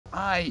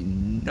I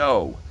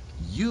know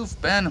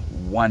you've been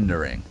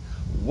wondering,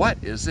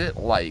 what is it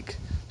like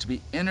to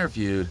be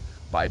interviewed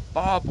by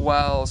Bob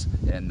Wells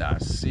and the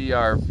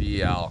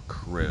CRVL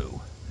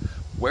crew?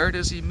 Where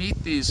does he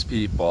meet these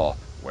people?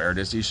 Where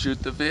does he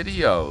shoot the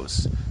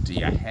videos? Do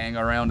you hang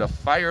around a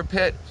fire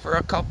pit for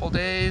a couple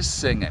days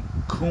singing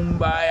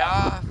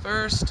kumbaya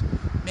first?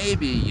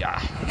 Maybe you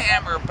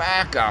hammer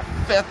back a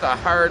fifth of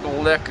hard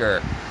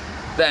liquor,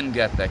 then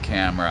get the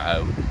camera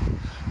out.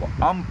 Well,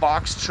 I'm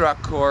Box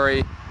Truck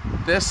Cory.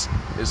 This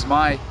is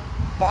my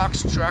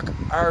box truck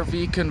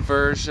RV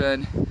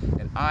conversion,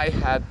 and I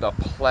had the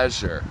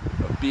pleasure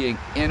of being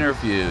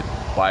interviewed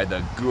by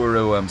the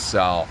guru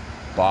himself,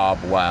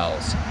 Bob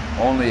Wells,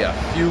 only a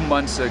few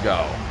months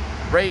ago.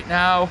 Right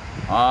now,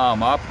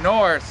 I'm up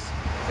north,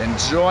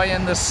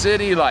 enjoying the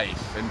city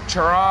life in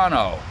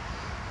Toronto.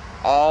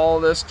 All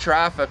this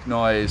traffic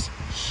noise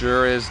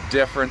sure is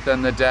different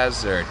than the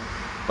desert,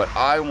 but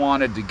I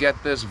wanted to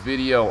get this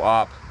video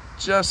up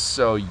just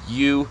so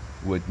you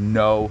would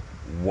know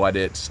what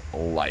it's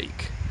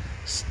like.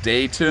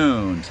 Stay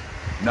tuned.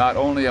 Not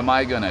only am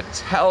I going to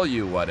tell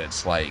you what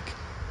it's like,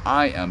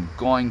 I am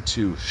going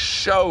to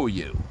show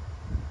you.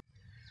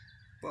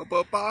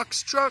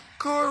 Box Truck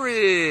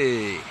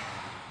Cory.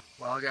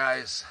 Well,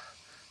 guys,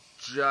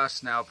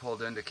 just now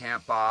pulled into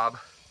Camp Bob,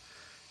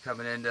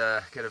 coming in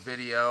to get a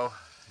video,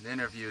 an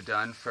interview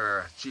done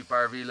for Cheap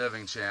RV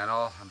Living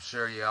channel. I'm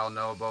sure you all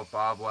know about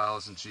Bob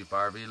Wells and Cheap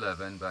RV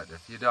Living, but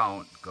if you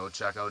don't, go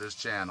check out his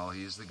channel.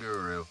 He's the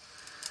guru.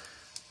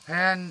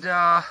 And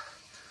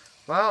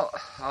well,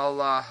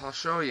 I'll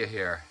show you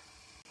here.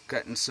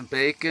 Getting some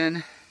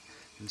bacon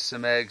and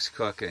some eggs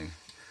cooking.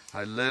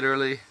 I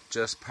literally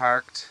just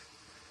parked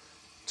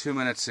 2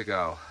 minutes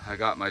ago. I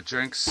got my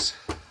drinks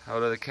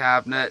out of the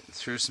cabinet,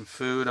 threw some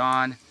food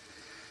on,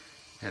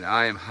 and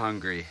I am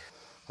hungry.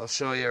 I'll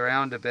show you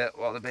around a bit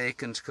while the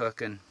bacon's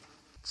cooking.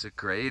 It's a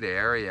great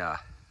area.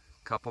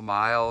 A couple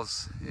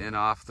miles in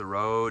off the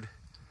road.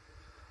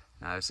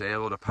 I was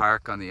able to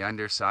park on the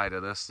underside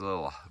of this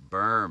little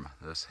berm,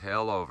 this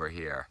hill over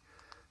here.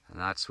 And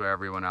that's where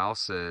everyone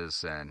else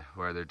is and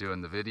where they're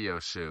doing the video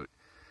shoot.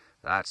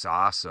 That's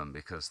awesome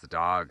because the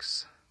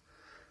dogs,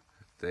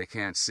 if they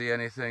can't see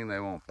anything, they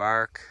won't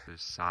bark.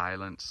 There's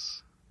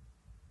silence.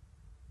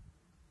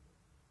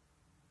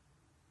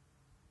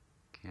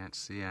 Can't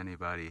see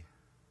anybody.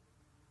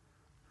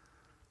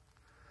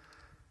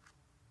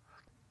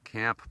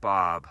 Camp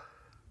Bob.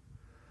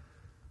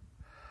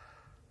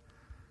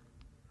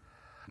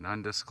 An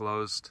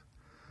undisclosed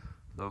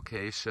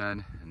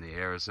location in the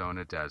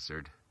Arizona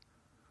desert.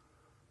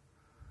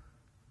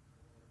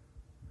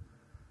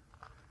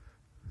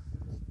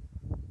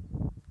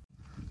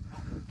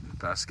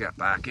 Best get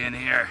back in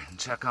here and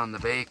check on the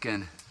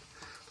bacon.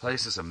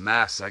 Place is a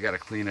mess. I gotta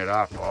clean it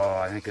up. Oh,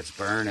 I think it's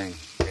burning.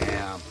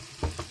 Damn.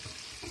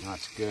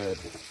 Not good.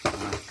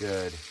 Not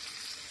good.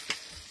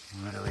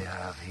 What do we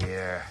have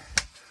here?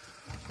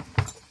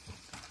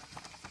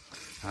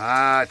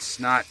 Ah, it's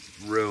not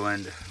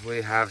ruined.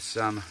 We have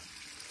some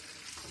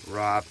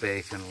raw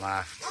bacon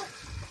left.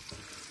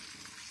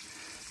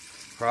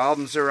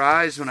 Problems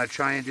arise when I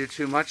try and do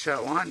too much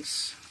at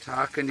once.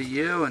 Talking to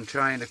you and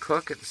trying to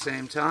cook at the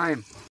same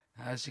time.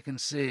 As you can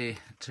see,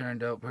 it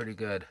turned out pretty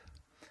good.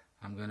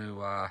 I'm going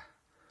to, I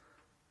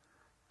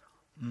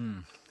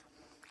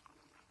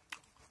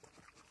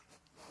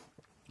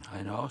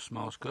know,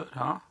 smells good,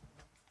 huh?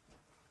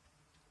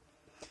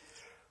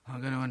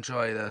 I'm going to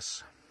enjoy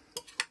this.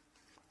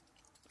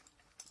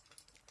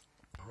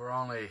 We're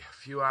only a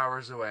few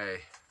hours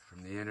away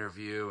from the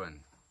interview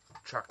and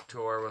truck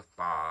tour with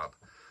Bob,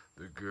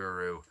 the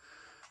guru.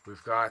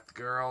 We've got the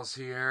girls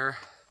here.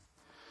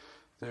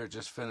 They're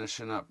just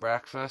finishing up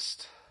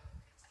breakfast.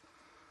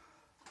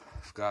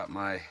 I've got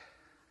my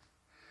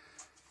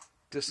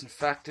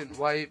disinfectant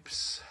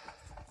wipes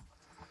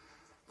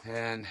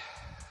and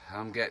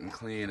I'm getting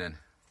cleaning.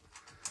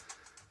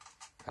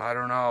 I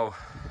don't know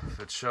if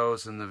it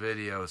shows in the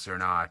videos or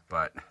not,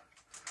 but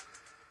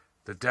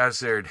the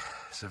desert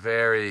is a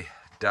very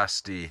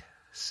dusty,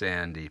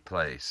 sandy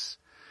place.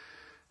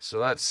 So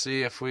let's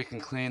see if we can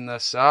clean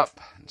this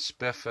up and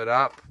spiff it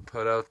up,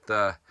 put out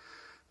the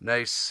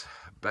nice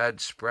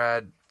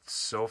bedspread,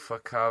 sofa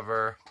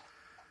cover,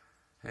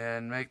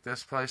 and make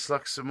this place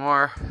look some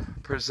more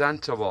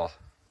presentable.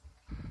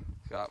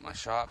 Got my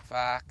shop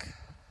vac,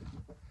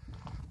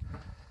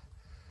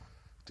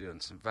 doing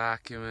some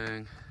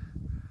vacuuming,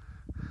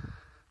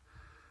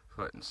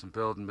 putting some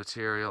building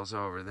materials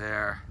over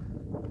there.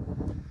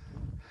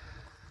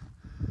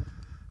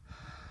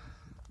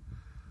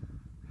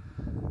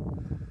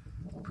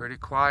 Pretty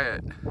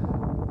quiet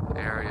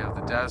area of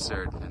the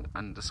desert, an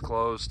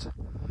undisclosed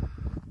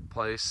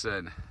place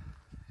in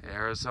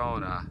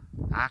Arizona.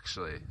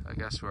 Actually, I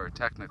guess we're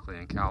technically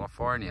in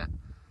California.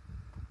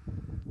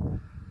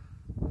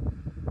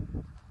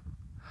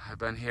 I've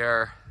been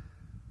here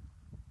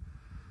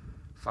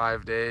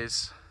 5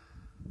 days.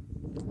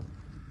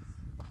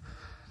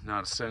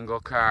 Not a single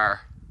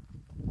car,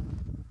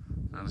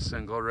 not a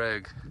single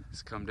rig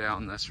has come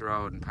down this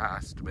road and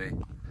passed me.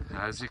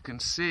 As you can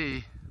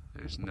see,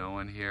 There's no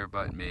one here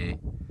but me.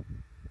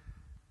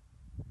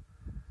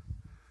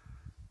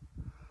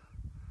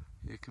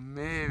 You can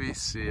maybe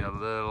see a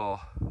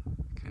little,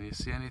 can you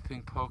see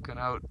anything poking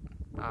out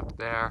up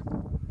there?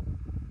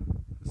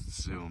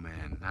 Let's zoom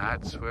in.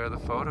 That's where the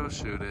photo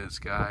shoot is,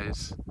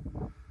 guys.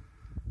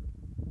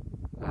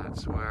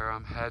 That's where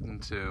I'm heading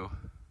to.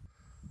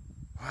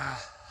 Well,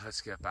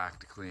 let's get back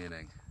to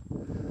cleaning.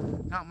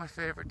 Not my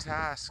favorite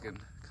task and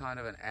kind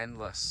of an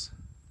endless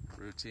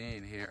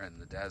routine here in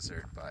the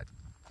desert, but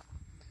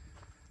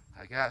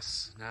I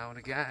guess now and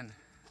again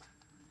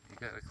you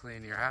gotta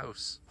clean your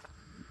house.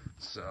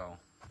 So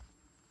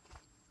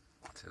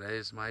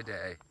today's my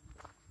day.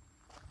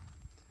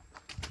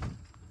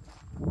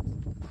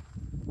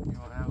 You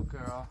want out,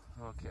 girl?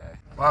 Okay.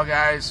 Well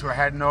guys, we're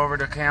heading over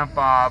to Camp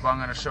Bob. I'm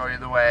gonna show you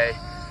the way,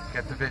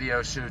 get the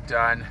video shoot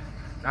done.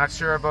 Not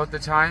sure about the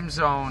time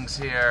zones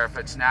here, if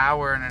it's now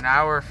or in an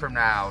hour from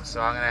now,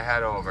 so I'm gonna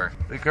head over.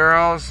 The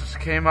girls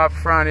came up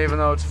front even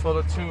though it's full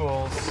of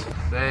tools.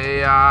 They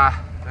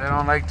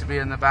don't like to be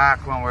in the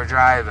back when we're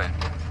driving.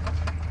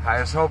 I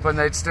was hoping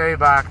they'd stay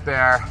back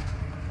there,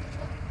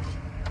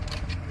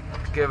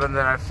 given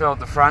that I filled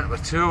the front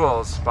with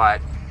tools,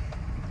 but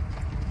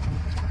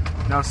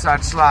no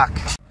such luck.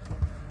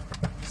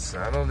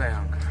 Settle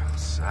down,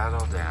 girls,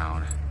 settle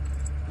down.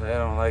 They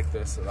don't like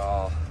this at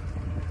all.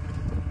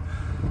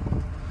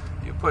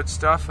 You put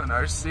stuff in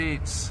our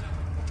seats.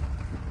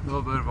 A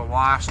little bit of a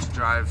wash to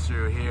drive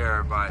through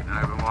here, but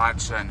I've been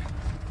watching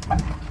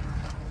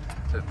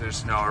that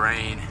there's no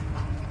rain.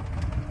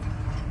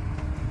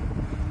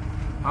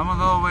 I'm a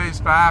little ways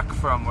back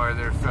from where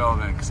they're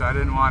filming because I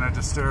didn't want to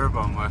disturb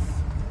them with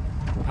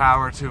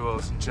power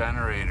tools and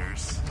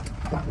generators.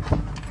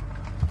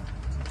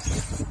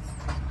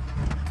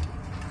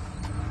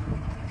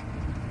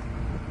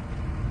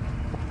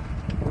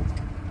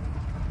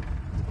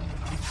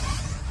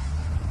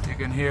 You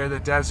can hear the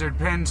desert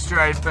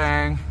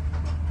pinstriping.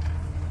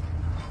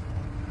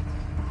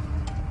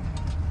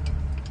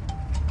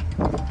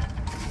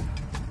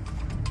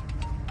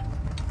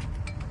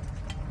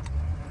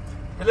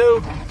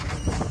 Hello.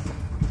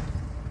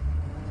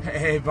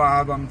 Hey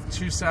Bob, I'm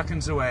 2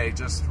 seconds away,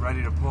 just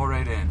ready to pull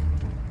right in.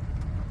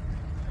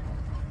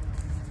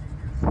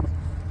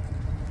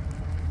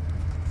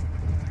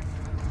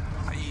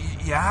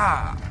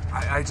 Yeah,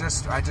 I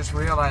just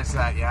realized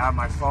that, yeah,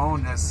 my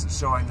phone is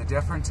showing the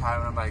different time,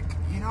 and I'm like,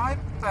 you know, I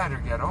better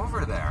get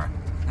over there.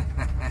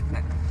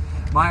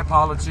 My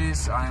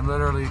apologies, I am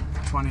literally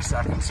 20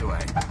 seconds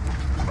away.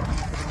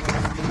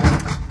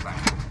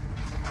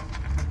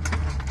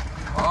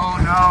 Oh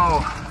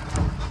no,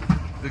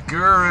 the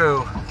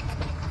guru.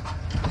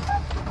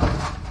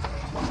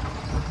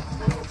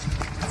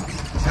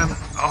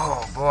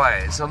 Oh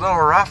boy, it's a little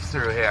rough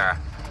through here.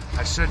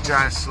 I should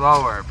drive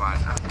slower, but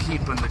I'm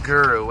keeping the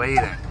guru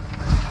waiting.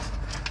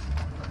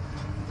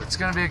 It's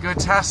gonna be a good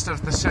test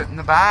of the shit in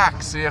the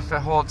back, see if it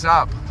holds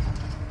up.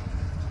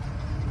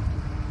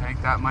 I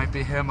think that might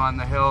be him on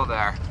the hill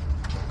there.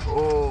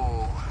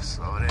 Oh,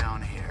 slow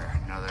down here.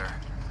 Another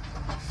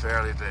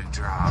fairly big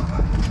drop.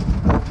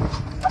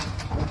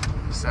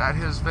 Is that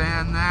his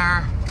van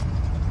there?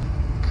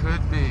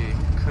 Could be,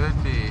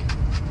 could be.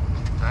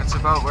 That's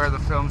about where the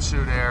film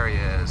shoot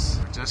area is.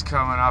 We're just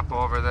coming up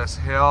over this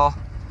hill,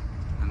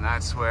 and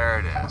that's where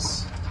it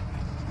is.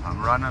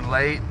 I'm running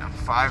late, I'm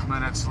 5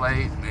 minutes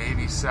late,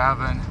 maybe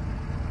 7.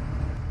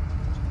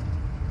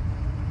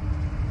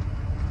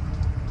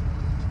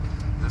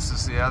 This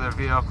is the other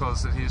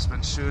vehicles that he's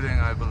been shooting,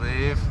 I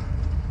believe.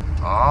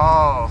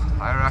 Oh,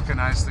 I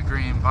recognize the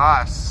green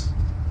bus.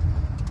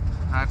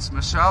 That's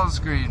Michelle's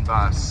green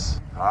bus.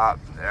 Ah,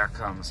 there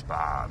comes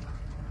Bob.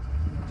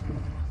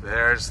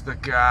 There's the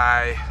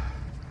guy.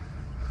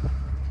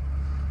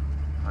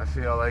 I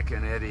feel like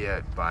an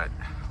idiot, but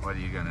what are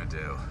you gonna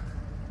do?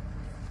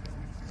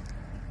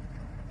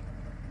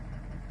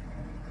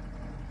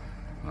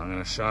 I'm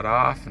gonna shut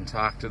off and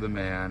talk to the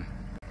man.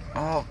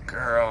 Oh,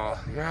 girl,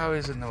 you're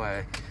always in the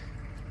way.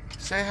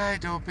 Say hi,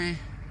 Dopey.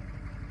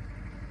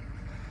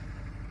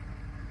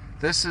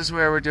 This is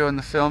where we're doing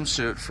the film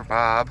shoot for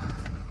Bob.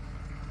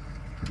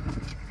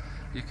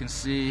 You can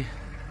see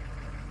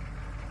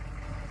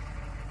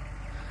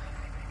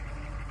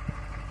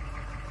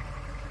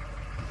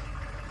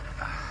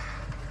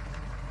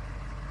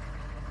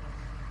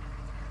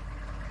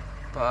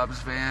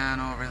Bob's van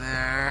over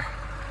there.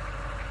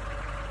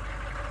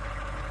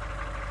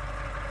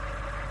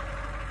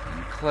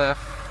 And Cliff,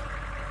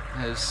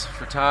 his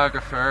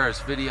photographer, his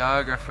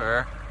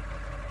videographer.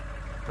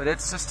 But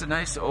it's just a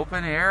nice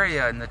open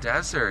area in the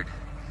desert.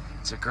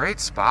 It's a great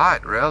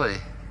spot, really.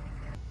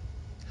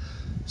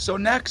 So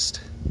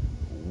next,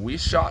 we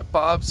shot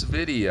Bob's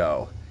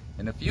video.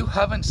 And if you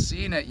haven't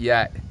seen it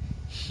yet,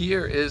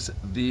 here is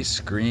the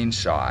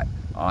screenshot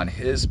on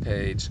his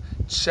page.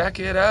 Check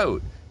it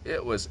out.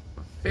 It was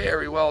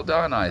very well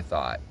done, I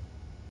thought.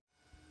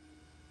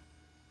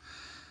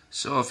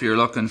 So if you're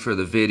looking for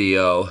the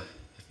video,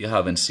 if you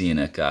haven't seen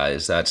it,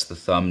 guys, that's the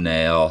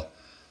thumbnail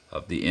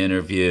of the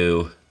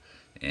interview.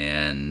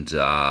 And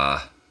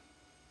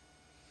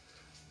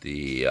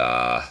the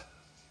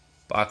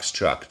box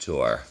truck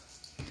tour.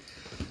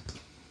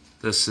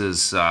 This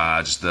is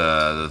just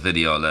the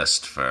video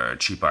list for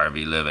Cheap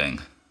RV Living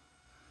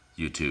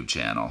YouTube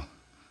channel.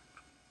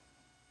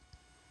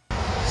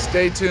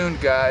 Stay tuned,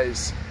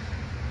 guys.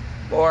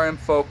 More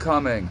info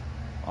coming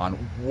on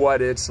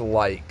what it's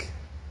like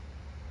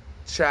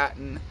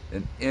chatting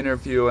and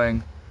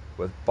interviewing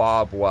with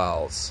Bob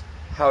Wells.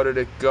 How did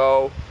it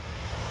go?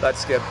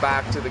 Let's get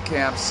back to the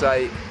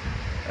campsite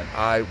and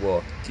I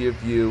will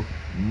give you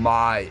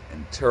my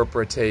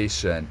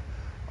interpretation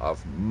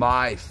of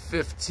my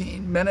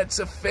 15 minutes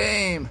of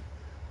fame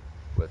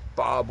with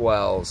Bob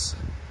Wells.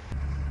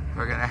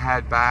 We're gonna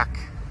head back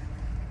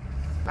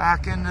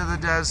into the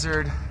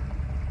desert,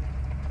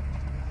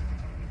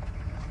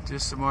 do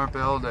some more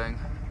building.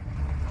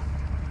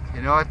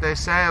 You know what they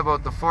say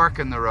about the fork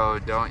in the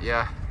road, don't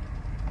ya?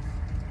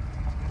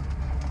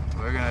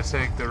 We're gonna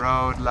take the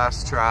road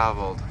less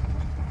traveled.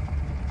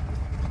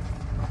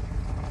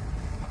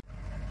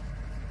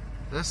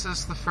 This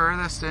is the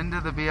furthest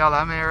into the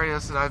BLM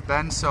areas that I've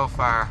been so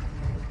far.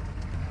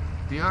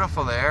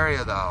 Beautiful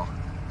area though.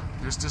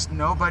 There's just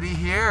nobody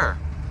here.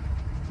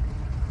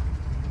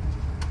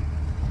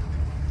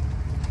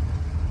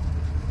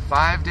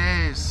 5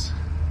 days.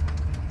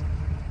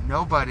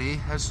 Nobody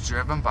has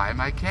driven by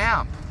my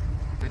camp.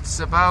 It's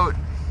about,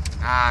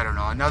 I don't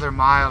know, another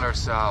mile or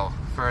so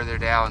further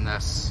down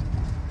this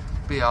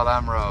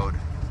BLM road.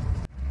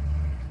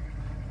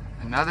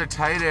 Another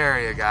tight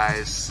area,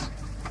 guys.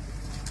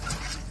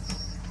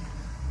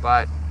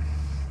 But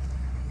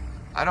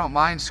I don't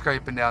mind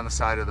scraping down the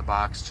side of the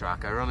box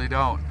truck. I really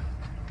don't.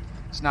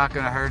 It's not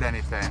going to hurt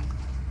anything.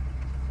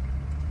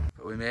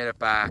 But we made it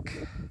back.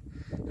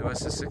 It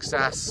was a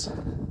success.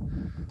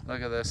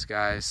 Look at this,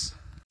 guys.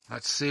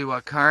 Let's see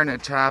what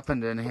carnage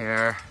happened in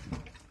here.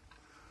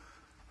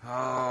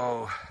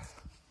 Oh.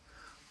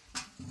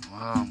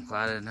 Well, I'm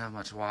glad I didn't have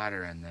much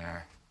water in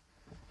there.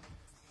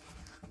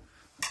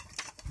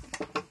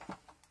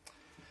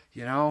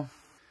 You know,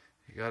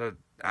 you gotta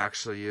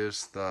actually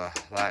use the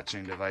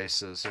latching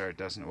devices or it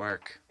doesn't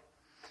work.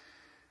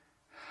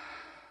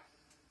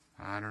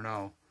 I don't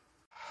know.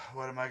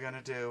 What am I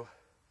gonna do?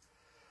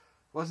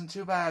 Wasn't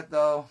too bad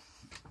though.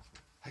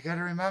 I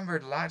gotta remember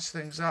to latch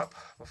things up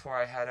before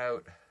I head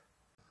out.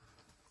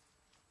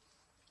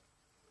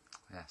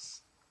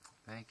 Yes.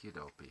 Thank you,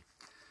 Dopey.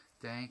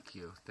 Thank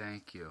you,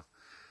 thank you.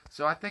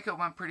 So I think it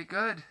went pretty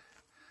good.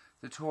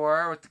 The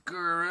tour with the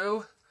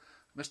guru,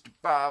 Mr.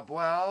 Bob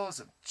Wells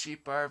of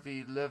Cheap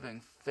RV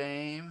Living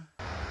fame.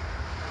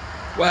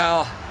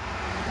 Well,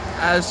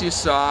 as you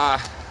saw,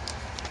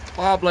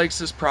 Bob likes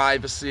his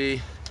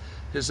privacy,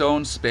 his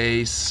own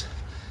space.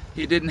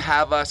 He didn't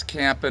have us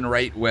camping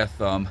right with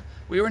him.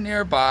 We were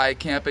nearby,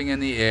 camping in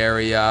the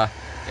area,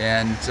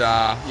 and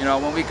you know,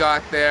 when we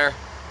got there,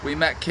 we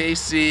met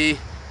Casey,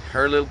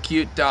 her little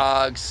cute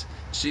dogs.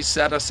 She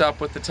set us up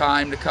with the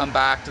time to come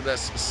back to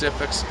this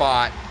specific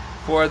spot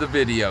for the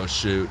video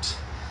shoot.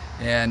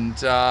 And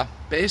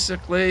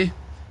basically,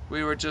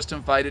 we were just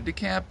invited to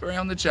camp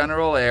around the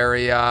general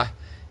area,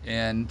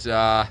 and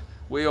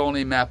we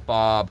only met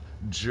Bob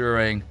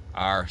during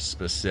our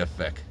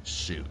specific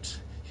shoot.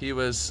 He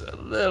was a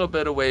little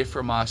bit away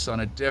from us on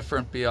a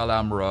different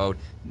BLM road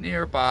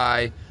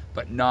nearby,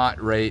 but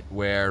not right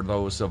where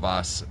those of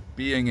us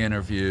being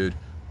interviewed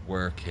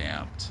were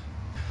camped.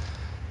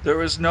 There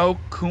was no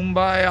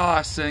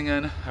kumbaya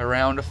singing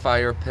around a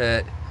fire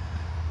pit,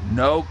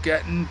 no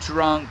getting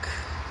drunk,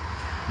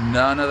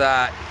 none of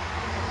that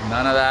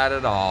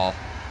at all.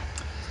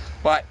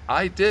 But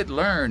I did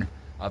learn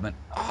of an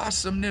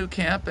awesome new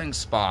camping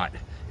spot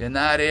in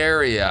that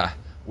area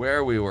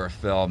where we were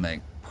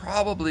filming.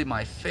 Probably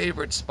my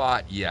favorite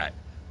spot yet.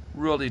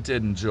 Really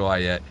did enjoy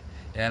it,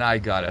 and I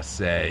gotta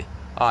say,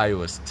 I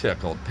was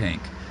tickled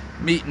pink.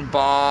 Meeting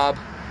Bob,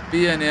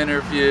 being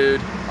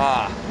interviewed,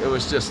 it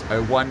was just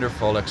a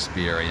wonderful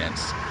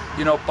experience.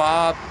 You know,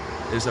 Bob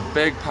is a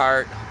big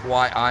part of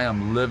why I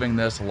am living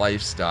this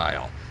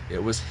lifestyle.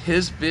 It was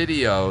his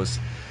videos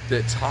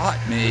that taught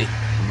me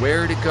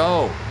where to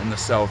go in the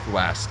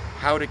Southwest,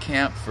 how to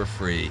camp for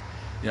free.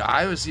 You know,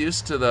 I was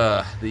used to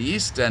the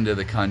east end of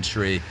the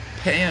country,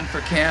 paying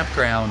for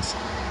campgrounds.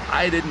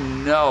 I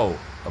didn't know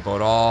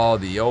about all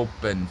the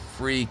open,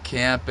 free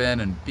camping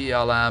and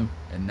BLM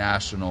and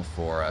National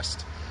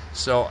Forest.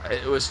 So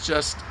it was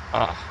just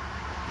a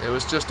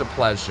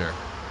pleasure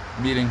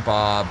meeting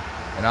Bob,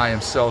 and I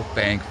am so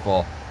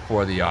thankful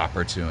for the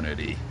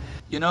opportunity.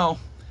 You know,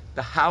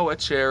 the Howa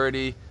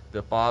charity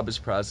that Bob is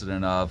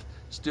president of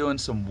is doing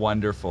some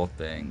wonderful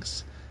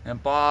things.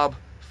 And Bob,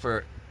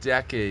 for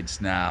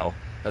decades now,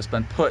 has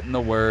been putting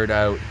the word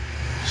out,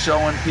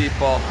 showing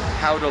people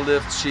how to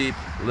live cheap,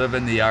 live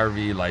in the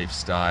RV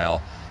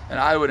lifestyle. And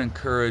I would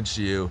encourage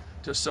you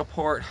to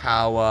support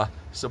Howa,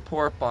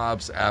 support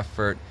Bob's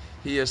effort.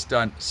 He has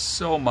done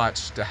so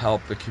much to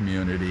help the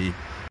community.